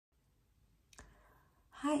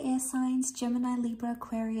Hi air signs, Gemini, Libra,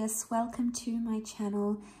 Aquarius, welcome to my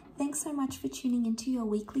channel. Thanks so much for tuning into your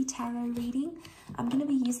weekly tarot reading. I'm going to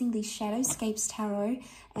be using the Shadowscapes Tarot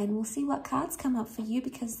and we'll see what cards come up for you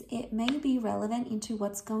because it may be relevant into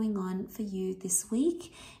what's going on for you this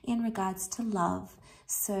week in regards to love.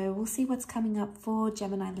 So we'll see what's coming up for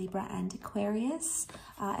Gemini, Libra and Aquarius,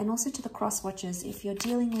 and also to the cross watchers. If you're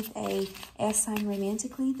dealing with a air sign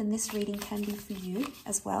romantically, then this reading can be for you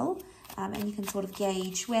as well. And you can sort of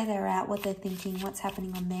gauge where they're at, what they're thinking, what's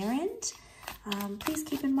happening on their end. Please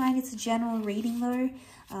keep in mind it's a general reading though.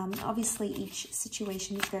 Obviously each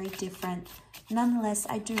situation is very different. Nonetheless,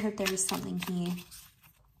 I do hope there is something here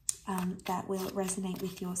that will resonate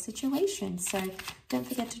with your situation. So don't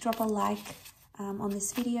forget to drop a like on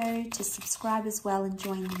this video, to subscribe as well and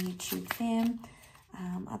join the YouTube fam.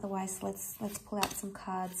 Otherwise, let's pull out some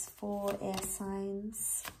cards for air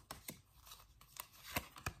signs.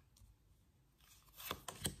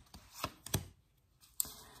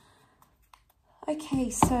 Okay,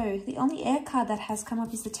 so the only air card that has come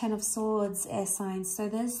up is the Ten of Swords, air signs. So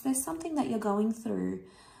there's something that you're going through.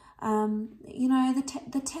 You know,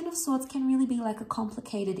 the Ten of Swords can really be like a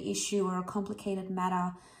complicated issue or a complicated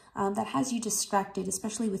matter that has you distracted,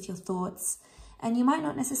 especially with your thoughts. And you might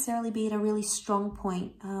not necessarily be at a really strong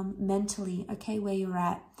point mentally, okay, where you're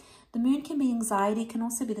at. The moon can be anxiety, can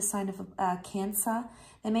also be the sign of Cancer.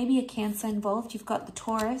 There may be a Cancer involved. You've got the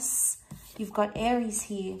Taurus, you've got Aries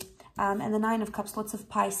here. And the Nine of Cups, lots of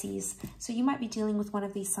Pisces. So you might be dealing with one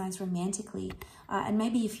of these signs romantically. And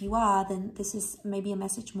maybe if you are, then this is maybe a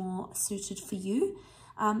message more suited for you.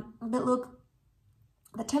 But look,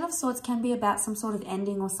 the Ten of Swords can be about some sort of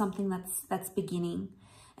ending or something that's beginning.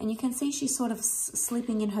 And you can see she's sort of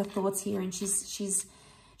slipping in her thoughts here. And she's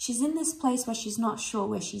in this place where she's not sure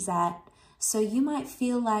where she's at. So you might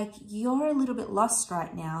feel like you're a little bit lost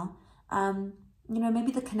right now. You know,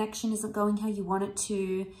 maybe the connection isn't going how you want it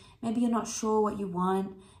to. Maybe you're not sure what you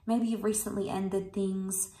want. Maybe you've recently ended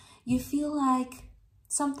things. You feel like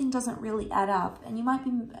something doesn't really add up. And you might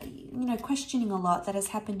be, you know, questioning a lot that has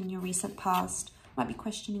happened in your recent past. Might be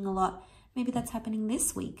questioning a lot. Maybe that's happening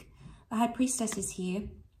this week. The High Priestess is here.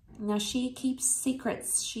 Now, she keeps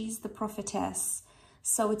secrets. She's the prophetess.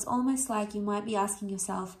 So it's almost like you might be asking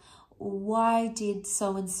yourself, why did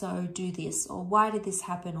so-and-so do this? Or why did this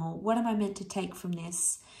happen? Or what am I meant to take from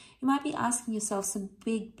this? You might be asking yourself some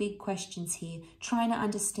big questions here, trying to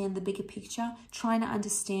understand the bigger picture, trying to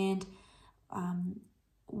understand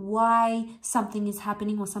why something is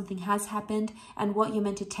happening or something has happened and what you're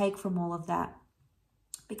meant to take from all of that.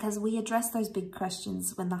 Because we address those big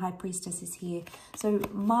questions when the High Priestess is here. So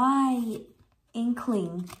my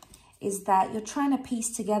inkling is that you're trying to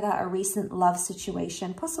piece together a recent love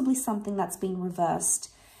situation, possibly something that's been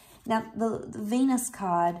reversed. Now, the Venus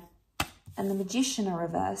card and the Magician are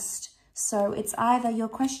reversed. So it's either you're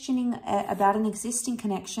questioning about an existing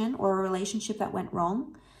connection or a relationship that went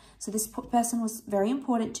wrong. So this person was very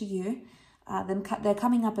important to you. They're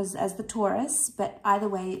coming up as the Taurus, but either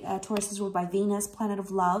way, Taurus is ruled by Venus, planet of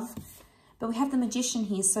love. But we have the Magician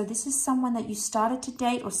here. So this is someone that you started to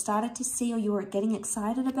date or started to see or you were getting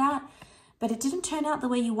excited about, but it didn't turn out the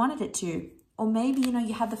way you wanted it to. Or maybe, you know,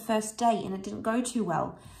 you had the first date and it didn't go too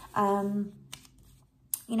well.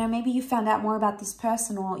 You know, maybe you found out more about this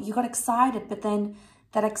person or you got excited, but then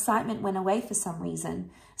that excitement went away for some reason.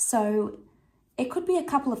 So it could be a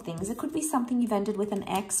couple of things. It could be something you've ended with an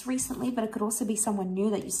ex recently, but it could also be someone new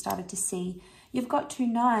that you started to see. You've got two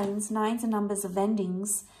nines. Nines are numbers of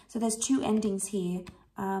endings. So there's two endings here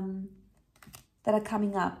that are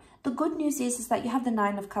coming up. The good news is that you have the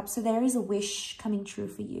Nine of Cups. So there is a wish coming true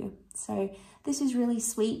for you. So this is really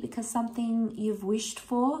sweet because something you've wished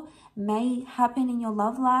for may happen in your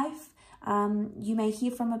love life. You may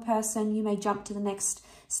hear from a person. You may jump to the next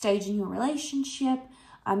stage in your relationship.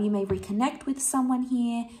 You may reconnect with someone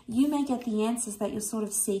here. You may get the answers that you're sort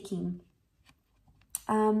of seeking.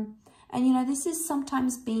 And, you know, this is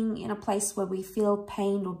sometimes being in a place where we feel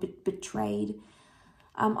pained or betrayed.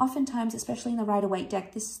 Oftentimes, especially in the Rider-Waite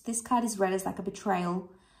deck, this card is read as like a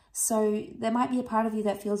betrayal. So there might be a part of you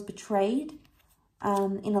that feels betrayed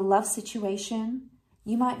in a love situation.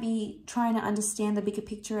 You might be trying to understand the bigger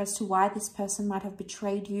picture as to why this person might have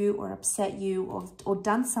betrayed you or upset you or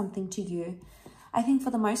done something to you. I think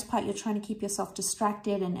for the most part, you're trying to keep yourself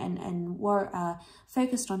distracted and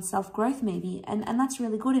focused on self-growth maybe. And that's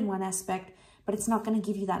really good in one aspect, but it's not going to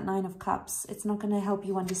give you that Nine of Cups. It's not going to help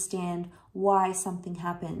you understand why something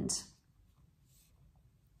happened.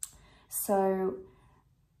 So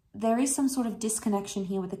there is some sort of disconnection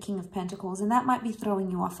here with the King of Pentacles, and that might be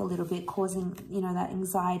throwing you off a little bit, causing, you know, that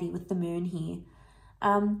anxiety with the moon here.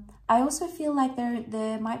 I also feel like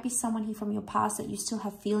there might be someone here from your past that you still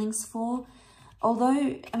have feelings for.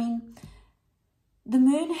 Although, I mean, the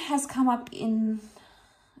moon has come up in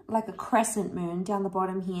like a crescent moon down the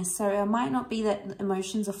bottom here. So it might not be that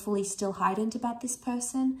emotions are fully still heightened about this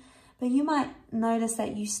person, but you might notice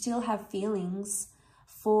that you still have feelings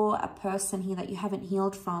for a person here that you haven't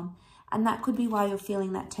healed from. And that could be why you're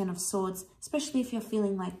feeling that Ten of Swords, especially if you're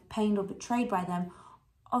feeling like pained or betrayed by them.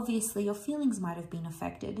 Obviously, your feelings might have been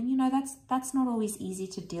affected. And, you know, that's not always easy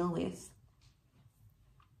to deal with.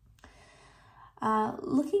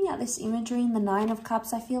 Looking at this imagery in the Nine of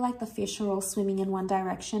Cups, I feel like the fish are all swimming in one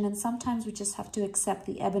direction. And sometimes we just have to accept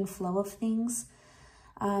the ebb and flow of things.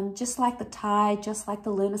 Just like the tide, just like the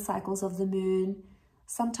lunar cycles of the moon.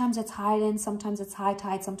 Sometimes it's heightened, sometimes it's high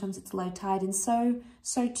tide, sometimes it's low tide. And so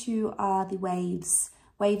too are the waves.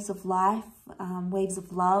 Waves of life, waves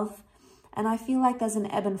of love. And I feel like there's an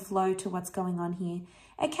ebb and flow to what's going on here.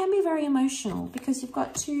 It can be very emotional because you've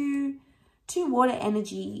got two water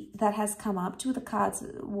energy that has come up. Two of the cards,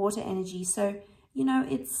 water energy. So, you know,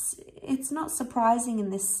 it's not surprising in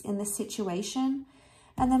this situation.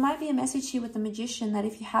 And there might be a message here with the Magician that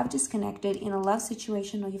if you have disconnected in a love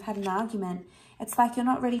situation or you've had an argument, it's like you're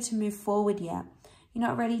not ready to move forward yet. You're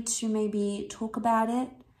not ready to maybe talk about it.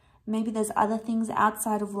 Maybe there's other things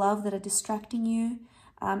outside of love that are distracting you.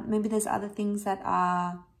 Maybe there's other things that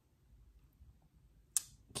are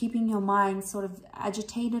keeping your mind sort of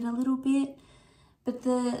agitated a little bit. But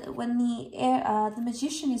when the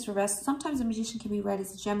Magician is reversed, sometimes the Magician can be read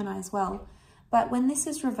as a Gemini as well. But when this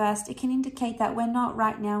is reversed, it can indicate that we're not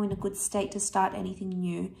right now in a good state to start anything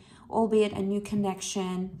new, albeit a new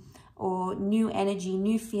connection or new energy,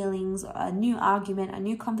 new feelings, a new argument, a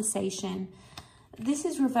new conversation. This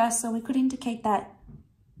is reversed, so we could indicate that,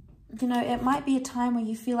 you know, it might be a time where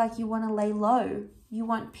you feel like you want to lay low. You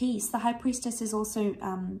want peace. The High Priestess is also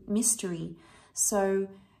mystery. So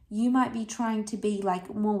you might be trying to be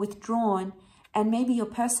like more withdrawn, and maybe your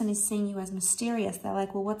person is seeing you as mysterious. They're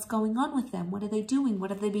like, well, what's going on with them? What are they doing? What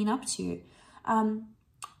have they been up to?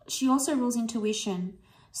 She also rules intuition.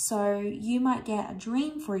 So you might get a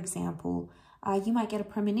dream, for example. You might get a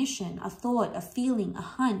premonition, a thought, a feeling, a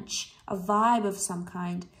hunch, a vibe of some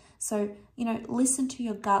kind. So, you know, listen to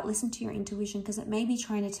your gut, listen to your intuition, because it may be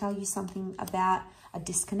trying to tell you something about a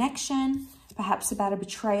disconnection, perhaps about a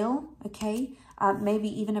betrayal, okay? Maybe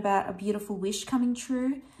even about a beautiful wish coming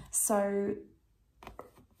true. So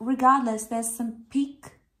regardless, there's some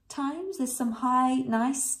peak times, there's some high,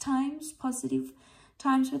 nice times, positive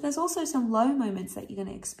times, but there's also some low moments that you're going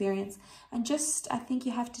to experience. And just, I think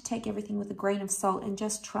you have to take everything with a grain of salt and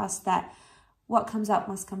just trust that what comes up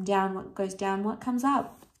must come down, what goes down, what comes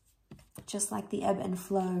up. Just like the ebb and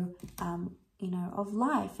flow, you know, of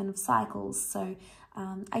life and of cycles. So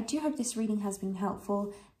I do hope this reading has been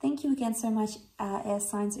helpful. Thank you again so much, air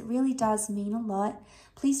signs. It really does mean a lot.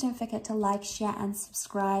 Please don't forget to like, share, and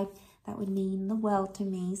subscribe. That would mean the world to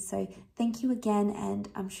me. So thank you again, and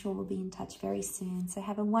I'm sure we'll be in touch very soon. So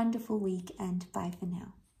have a wonderful week, and bye for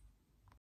now.